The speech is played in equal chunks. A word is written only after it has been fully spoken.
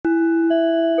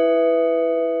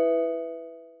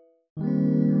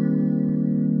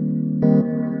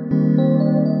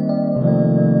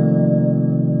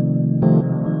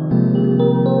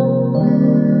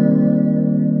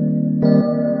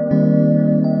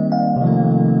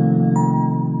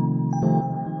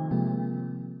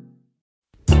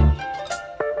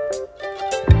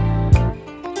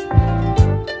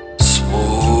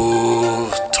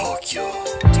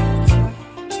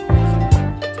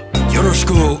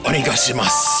お願いしま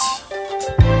す。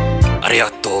あり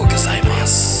がとうございま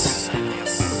す。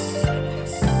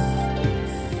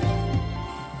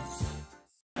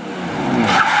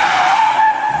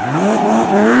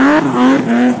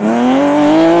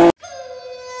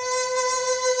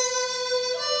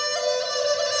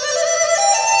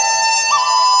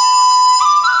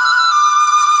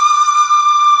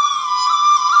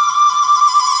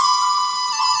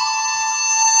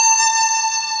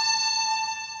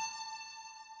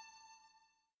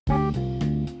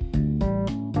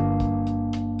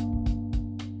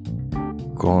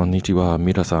Konnichiwa,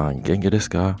 minasan, genki desu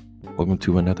ka? Welcome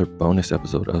to another bonus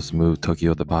episode of Smooth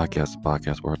Tokyo, the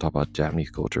podcast where I talk about Japanese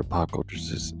culture, pop culture,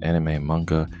 anime,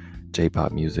 manga,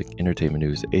 J-pop music, entertainment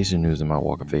news, Asian news, and my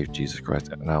walk of faith, Jesus Christ.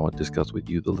 And I want to discuss with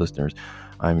you, the listeners.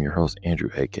 I'm your host,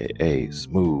 Andrew, aka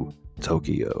Smooth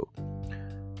Tokyo.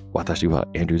 Watashi wa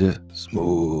Andrew desu,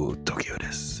 Smooth Tokyo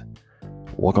desu.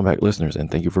 Welcome back, listeners,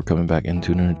 and thank you for coming back and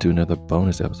tuning into another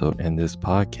bonus episode in this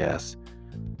podcast.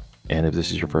 And if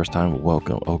this is your first time,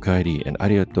 welcome, Okaidi, and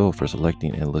arigato for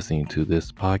selecting and listening to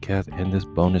this podcast and this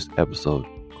bonus episode.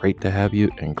 Great to have you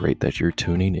and great that you're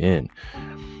tuning in.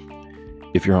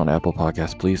 If you're on Apple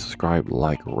Podcasts, please subscribe,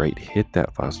 like, rate, hit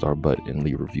that 5-star button, and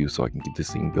leave a review so I can get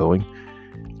this thing going.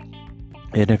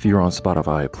 And if you're on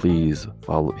Spotify, please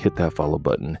hit that follow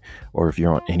button. Or if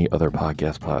you're on any other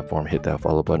podcast platform, hit that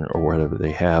follow button or whatever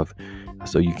they have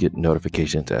so you get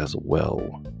notifications as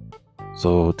well.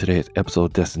 So today's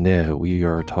episode desu, we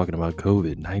are talking about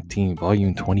COVID-19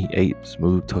 Volume 28,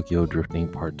 Smooth Tokyo Drifting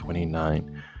Part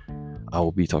 29. I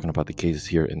will be talking about the cases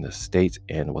here in the States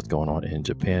and what's going on in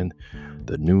Japan,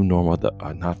 the new normal, the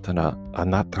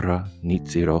Anatara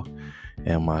Nichiro,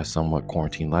 and my somewhat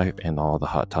quarantine life, and all the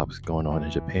hot topics going on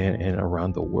in Japan and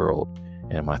around the world,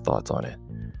 and my thoughts on it.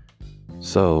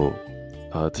 So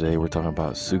today we're talking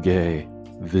about Suge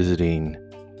visiting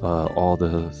all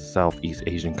the Southeast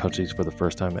Asian countries for the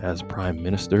first time as Prime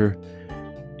Minister,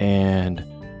 and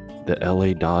the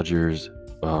LA Dodgers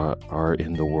are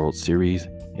in the World Series,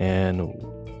 and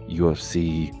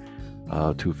UFC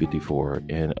 254,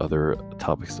 and other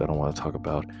topics that I want to talk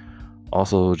about.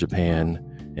 Also,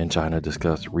 Japan and China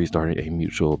discussed restarting a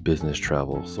mutual business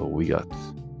travel. So we got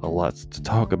a lot to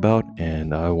talk about,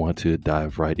 and I want to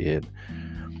dive right in.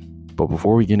 But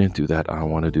before we get into that, I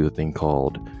want to do a thing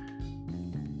called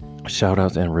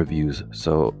shoutouts and reviews.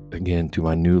 So again, to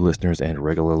my new listeners and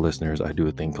regular listeners, I do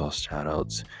a thing called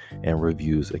shoutouts and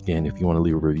reviews. Again, if you want to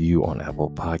leave a review on Apple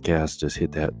Podcasts, just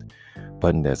hit that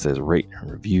button that says rate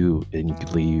and review, and you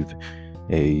can leave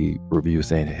a review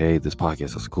saying, hey, this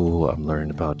podcast is cool, I'm learning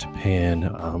about Japan,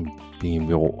 I'm being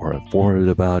more informed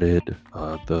about it,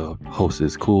 the host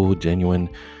is cool, genuine,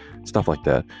 stuff like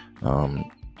that.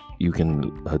 You can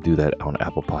do that on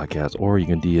Apple Podcasts, or you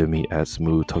can DM me at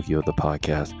Smooth Tokyo the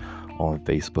podcast on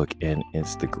Facebook and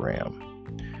Instagram.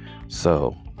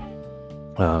 So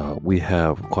we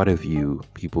have quite a few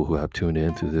people who have tuned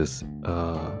into this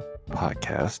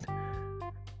podcast.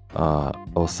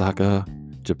 Osaka,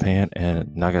 Japan,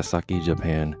 and Nagasaki,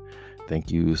 Japan, thank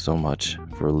you so much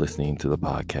for listening to the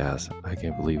podcast. I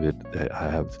can't believe it that I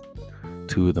have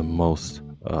two of the most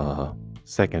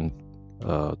second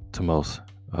to most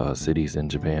cities in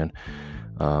Japan,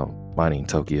 mining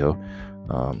Tokyo.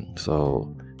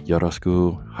 So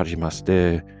yoroshiku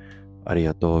harimashite,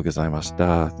 arigatou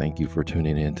gozaimashita. Thank you for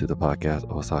tuning in to the podcast,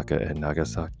 Osaka and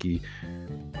Nagasaki.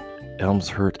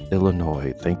 Elmhurst,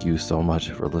 Illinois, thank you so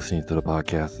much for listening to the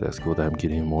podcast. That's cool that I'm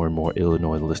getting more and more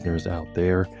Illinois listeners out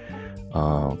there.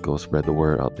 Go spread the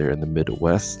word out there in the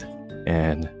Midwest.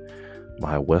 And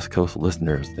my West Coast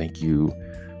listeners, thank you,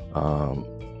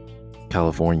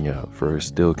 California, for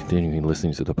still continuing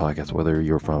listening to the podcast, whether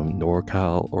you're from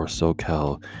NorCal or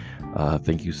SoCal.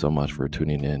 Thank you so much for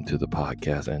tuning in to the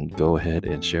podcast, and go ahead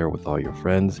and share with all your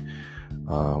friends.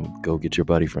 Go get your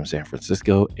buddy from San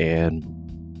Francisco, and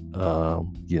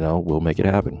we'll make it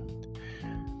happen.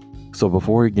 So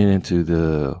before we get into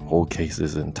the whole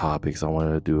cases and topics, I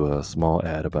want to do a small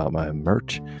ad about my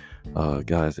merch.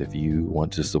 Guys, if you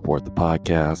want to support the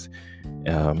podcast,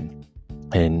 and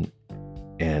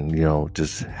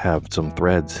just have some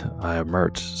threads, I have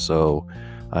merch. So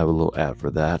I have a little ad for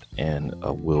that, and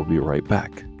we'll be right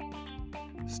back.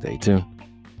 Stay tuned.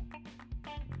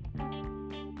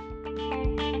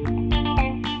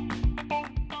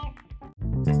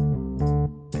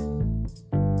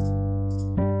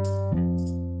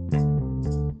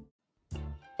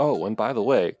 Oh, and by the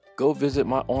way, go visit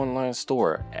my online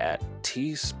store at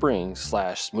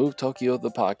Teespring/Smooth Tokyo the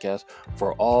podcast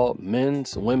for all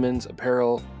men's, women's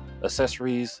apparel,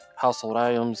 accessories, household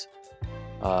items,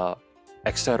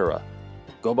 etc.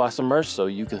 Go buy some merch so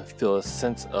you can feel a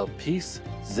sense of peace,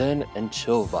 zen, and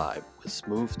chill vibe with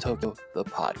Smooth Tokyo, the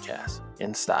podcast,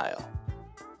 in style.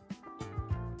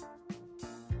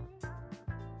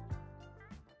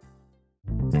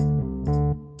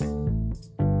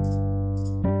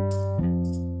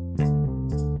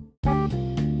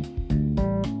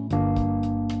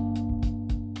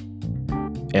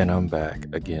 And I'm back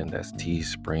again. That's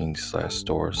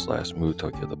teespring.com/store/Smooth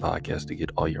Tokyo the podcast to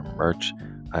get all your merch.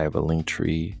 I have a link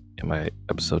tree in my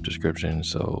episode description,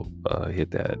 so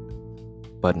hit that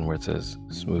button where it says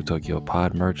Smooth Tokyo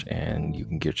Pod merch and you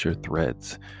can get your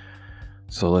threads.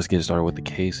 So let's get started with the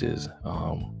cases.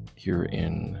 Here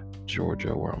in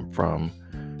Georgia, where I'm from,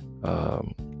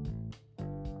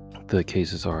 the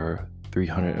cases are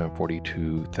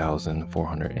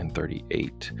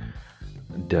 342,438.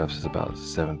 Deaths is about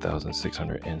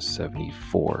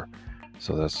 7,674.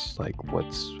 So that's like what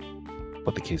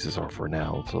the cases are for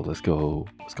now. So let's go.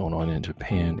 What's going on in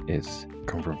Japan is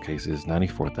confirmed cases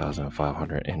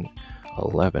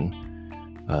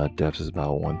 94,511. Deaths is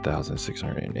about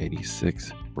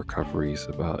 1,686. Recoveries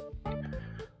about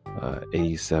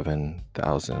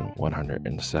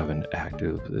 87,107.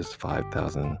 Active is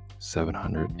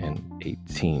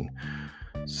 5,718.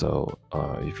 So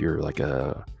if you're like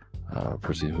a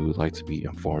person who would like to be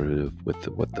informative with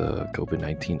what the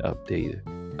COVID-19 update,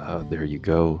 there you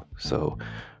go. So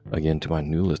again, to my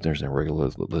new listeners and regular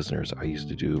listeners, I used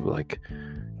to do like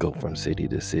go from city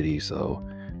to city,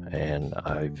 and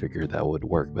I figured that would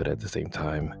work, but at the same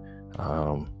time,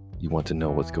 you want to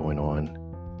know what's going on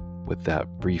with that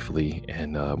briefly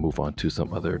and move on to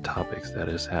some other topics that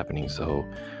is happening. So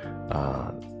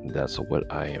that's what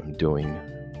I am doing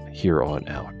here on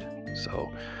out. So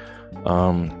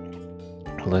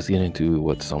let's get into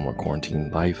what summer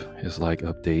quarantine life is like.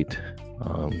 Update.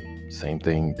 Same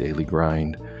thing, daily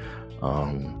grind.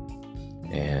 And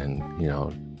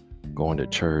going to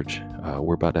church.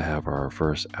 We're about to have our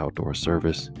first outdoor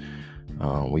service.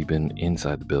 We've been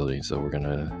inside the building, so we're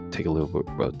gonna take a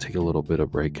little bit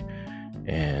of break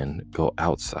and go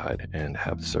outside and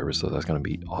have the service. So that's gonna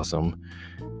be awesome.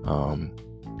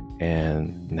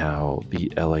 And now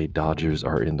the LA Dodgers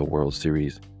are in the World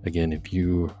Series. Again, if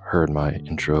you heard my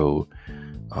intro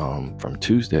from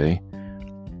Tuesday,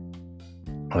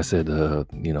 I said,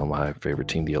 my favorite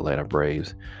team, the Atlanta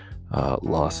Braves,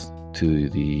 lost to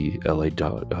the LA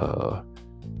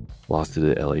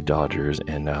Dodgers,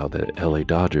 and now the LA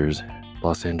Dodgers,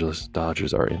 Los Angeles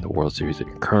Dodgers, are in the World Series.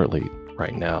 And currently,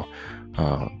 right now,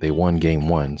 they won Game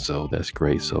 1, so that's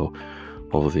great. So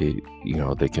hopefully,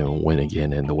 they can win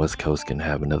again, and the West Coast can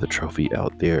have another trophy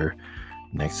out there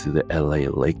next to the LA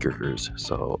Lakers.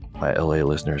 So my LA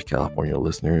listeners, California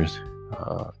listeners,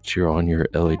 cheer on your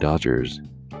LA Dodgers.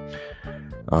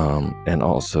 And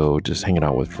also just hanging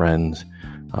out with friends.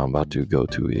 I'm about to go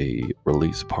to a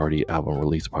album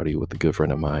release party with a good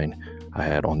friend of mine I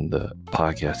had on the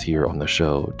podcast here on the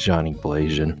show, Johnny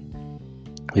Blasian.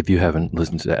 If you haven't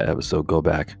listened to that episode, go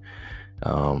back.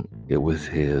 It was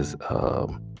his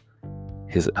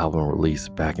album release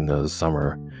back in the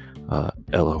summer,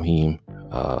 Elohim.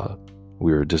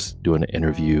 We were just doing an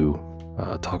interview,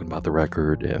 talking about the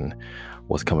record and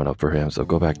what's coming up for him. So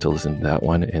go back to listen to that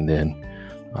one. And then,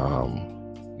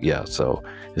 so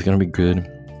it's going to be good.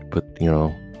 Put,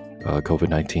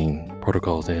 COVID-19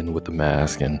 protocols in with the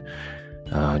mask and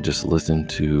just listen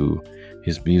to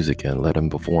his music and let him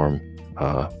perform.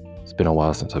 It's been a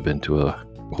while since I've been to a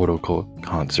quote-unquote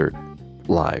concert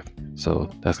live. So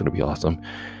that's going to be awesome.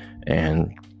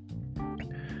 And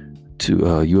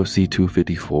UFC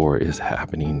 254 is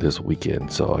happening this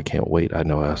weekend, so I can't wait. I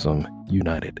know I have some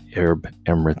United Arab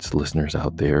Emirates listeners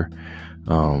out there.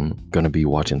 Gonna be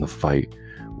watching the fight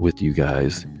with you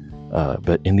guys,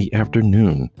 but in the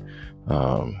afternoon,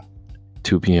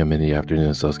 2 p.m. in the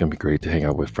afternoon, so it's gonna be great to hang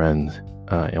out with friends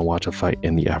and watch a fight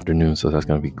in the afternoon. So that's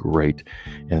gonna be great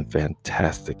and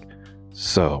fantastic.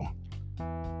 So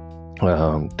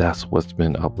that's what's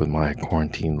been up with my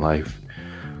quarantine life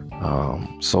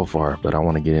so far, but I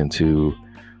want to get into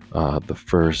the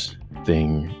first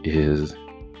thing is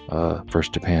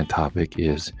first Japan topic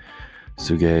is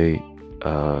Suga.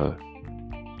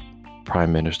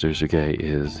 Prime Minister Suga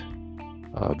is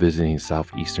visiting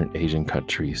Southeastern Asian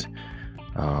countries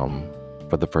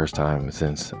for the first time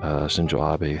since Shinzo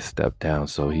Abe stepped down.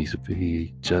 So he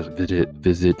just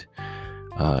visit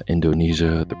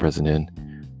Indonesia, the president,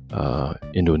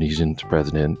 Indonesian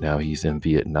president. Now he's in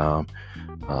Vietnam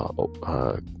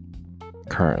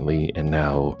currently, and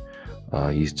now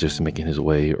he's just making his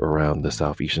way around the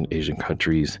Southeastern Asian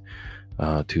countries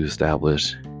to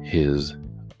establish his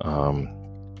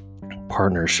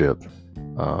partnership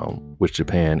with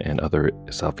Japan and other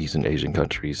Southeastern Asian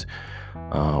countries,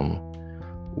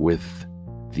 with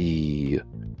the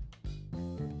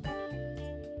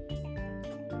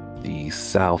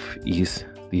Southeast,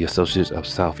 the Association of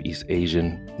Southeast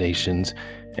Asian Nations,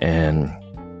 and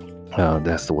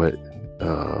that's the way,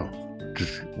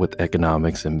 just with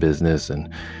economics and business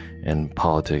and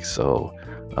politics. So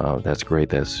that's great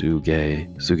that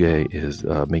Suge is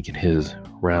making his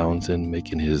rounds and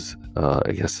making his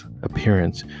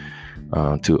appearance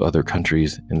to other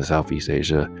countries in the Southeast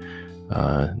Asia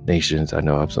nations. I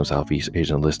know I have some Southeast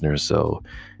Asian listeners, so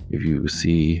if you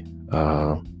see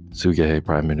Suge,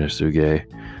 Prime Minister Suge,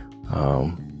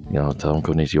 tell him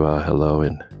konnichiwa, hello,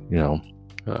 and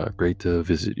great to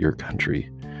visit your country.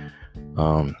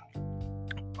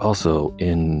 Also,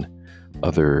 in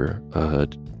other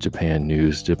Japan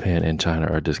news, Japan and China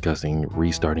are discussing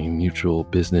restarting mutual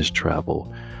business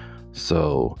travel.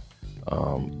 So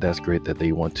that's great that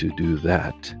they want to do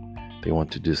that. They want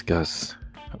to discuss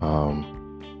and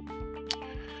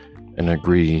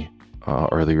agree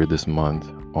earlier this month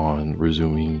on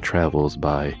resuming travels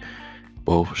by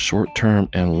both short-term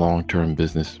and long-term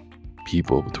business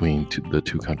people between the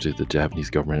two countries. The Japanese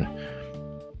government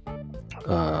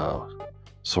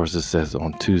sources says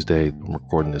on Tuesday, I'm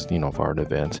recording this far in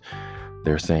advance,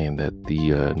 they're saying that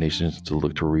the nations to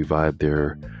look to revive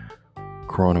their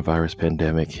coronavirus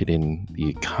pandemic hitting the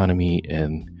economy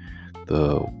and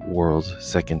the world's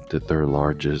second to third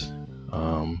largest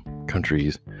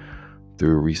countries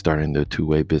through restarting the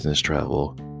two-way business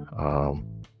travel.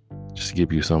 Just to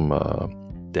give you some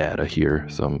data here,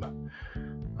 some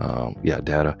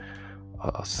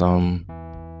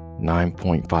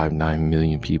 9.59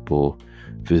 million people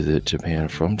visit Japan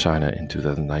from China in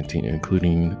 2019,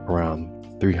 including around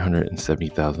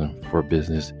 370,000 for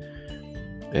business,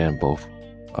 and both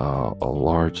a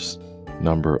large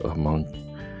number among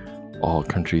all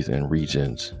countries and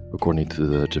regions, according to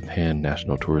the Japan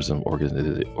National Tourism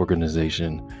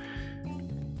Organization.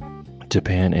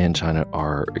 Japan and China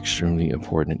are extremely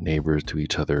important neighbors to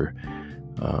each other,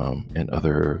 and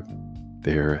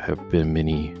there have been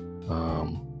many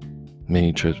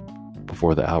trips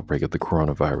before the outbreak of the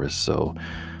coronavirus. So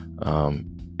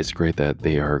it's great that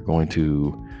they are going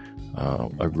to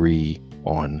agree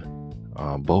on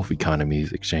both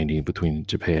economies exchanging between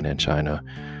Japan and China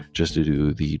just to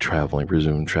do the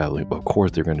resume traveling. But of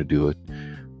course, they're going to do it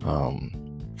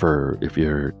for if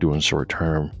you're doing short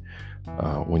term.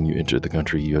 When you enter the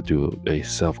country, you have to do a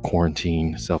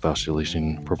self-quarantine,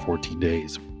 self-isolation for 14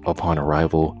 days upon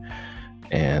arrival,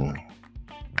 and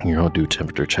do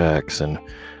temperature checks and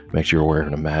make sure you're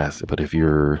wearing a mask. But if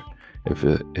you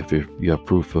have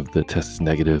proof of the test is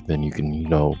negative, then you can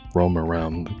roam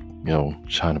around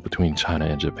China, between China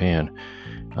and Japan.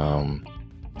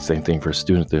 Same thing for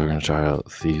students. They're going to try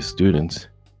out these students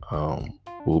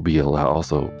will be allowed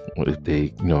also, if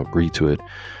they agree to it,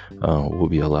 will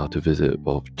be allowed to visit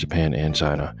both Japan and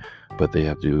China, but they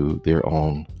have to do their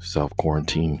own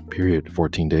self-quarantine period,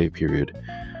 14-day period.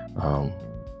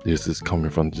 This is coming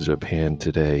from Japan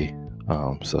today,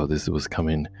 so this was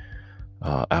coming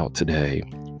out today.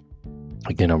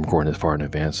 Again, I'm recording this far in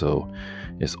advance, so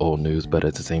it's old news, but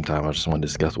at the same time, I just want to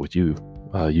discuss with you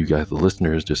guys, the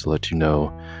listeners, just to let you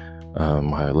know,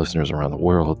 my listeners around the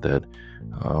world, that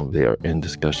they are in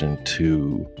discussion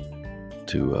to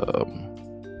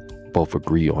both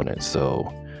agree on it.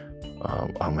 So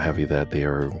I'm happy that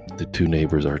the two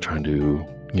neighbors are trying to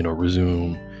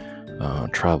resume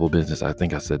travel business. I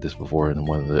think I said this before in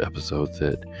one of the episodes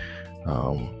that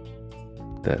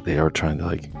they are trying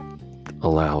to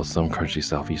allow some countries,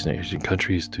 Southeast Asian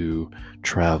countries, to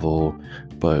travel,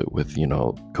 but with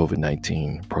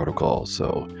COVID-19 protocols.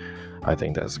 So I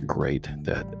think that's great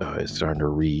that it's starting to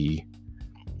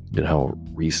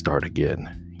restart again.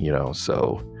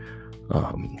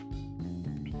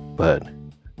 But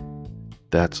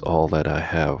that's all that I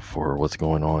have for what's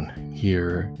going on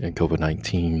here in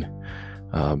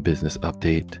COVID-19 business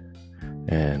update,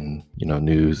 and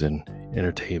news and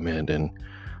entertainment and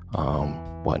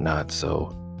whatnot.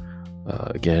 So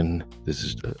again, this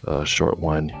is a short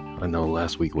one. I know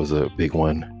last week was a big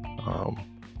one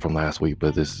from last week,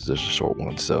 but this is just a short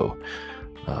one. So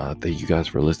thank you guys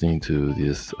for listening to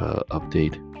this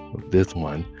update of this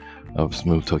one of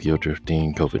Smooth Tokyo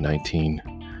Drifting COVID-19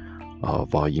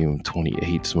 volume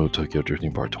 28, Smooth Tokyo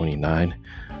Drifting part 29.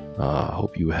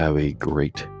 Hope you have a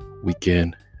great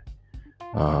weekend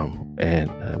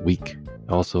and week.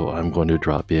 Also, I'm going to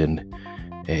drop in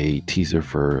a teaser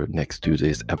for next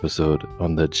Tuesday's episode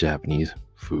on the Japanese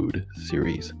food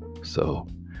series. So,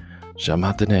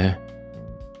 jamata ne.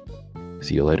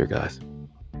 See you later, guys.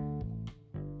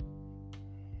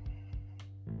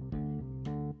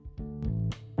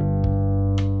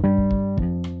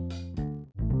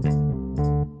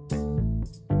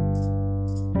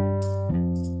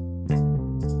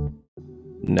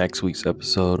 next week's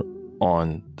episode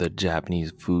on the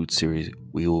Japanese food series,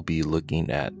 we will be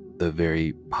looking at the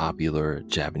very popular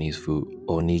Japanese food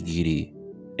onigiri,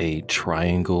 a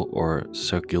triangle or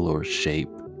circular shape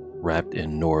wrapped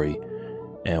in nori,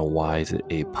 and why is it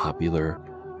a popular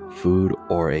food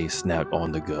or a snack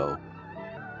on the go.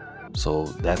 So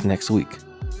that's next week.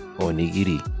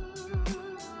 Onigiri.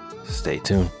 Stay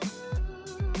tuned.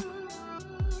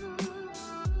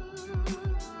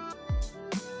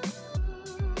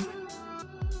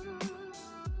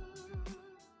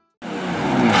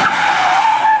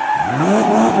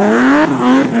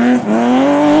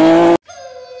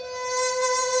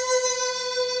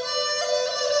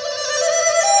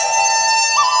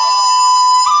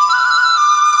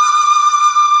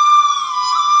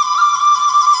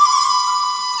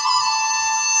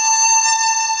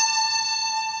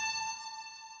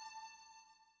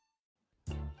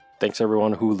 Thanks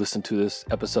everyone who listened to this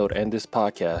episode and this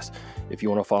podcast. If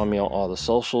you want to follow me on all the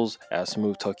socials at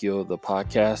Smooth Tokyo the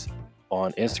podcast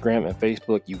on Instagram and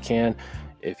Facebook, you can.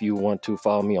 If you want to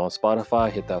follow me on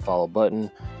Spotify, hit that follow button.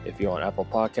 If you're on Apple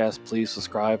Podcasts, please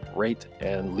subscribe, rate,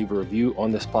 and leave a review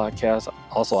on this podcast.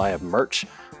 Also, I have merch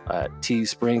at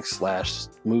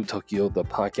Teespring/Smooth Tokyo the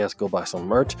podcast. Go buy some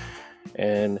merch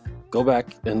and go back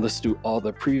and listen to all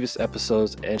the previous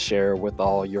episodes and share with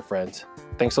all your friends.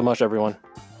 Thanks so much, everyone.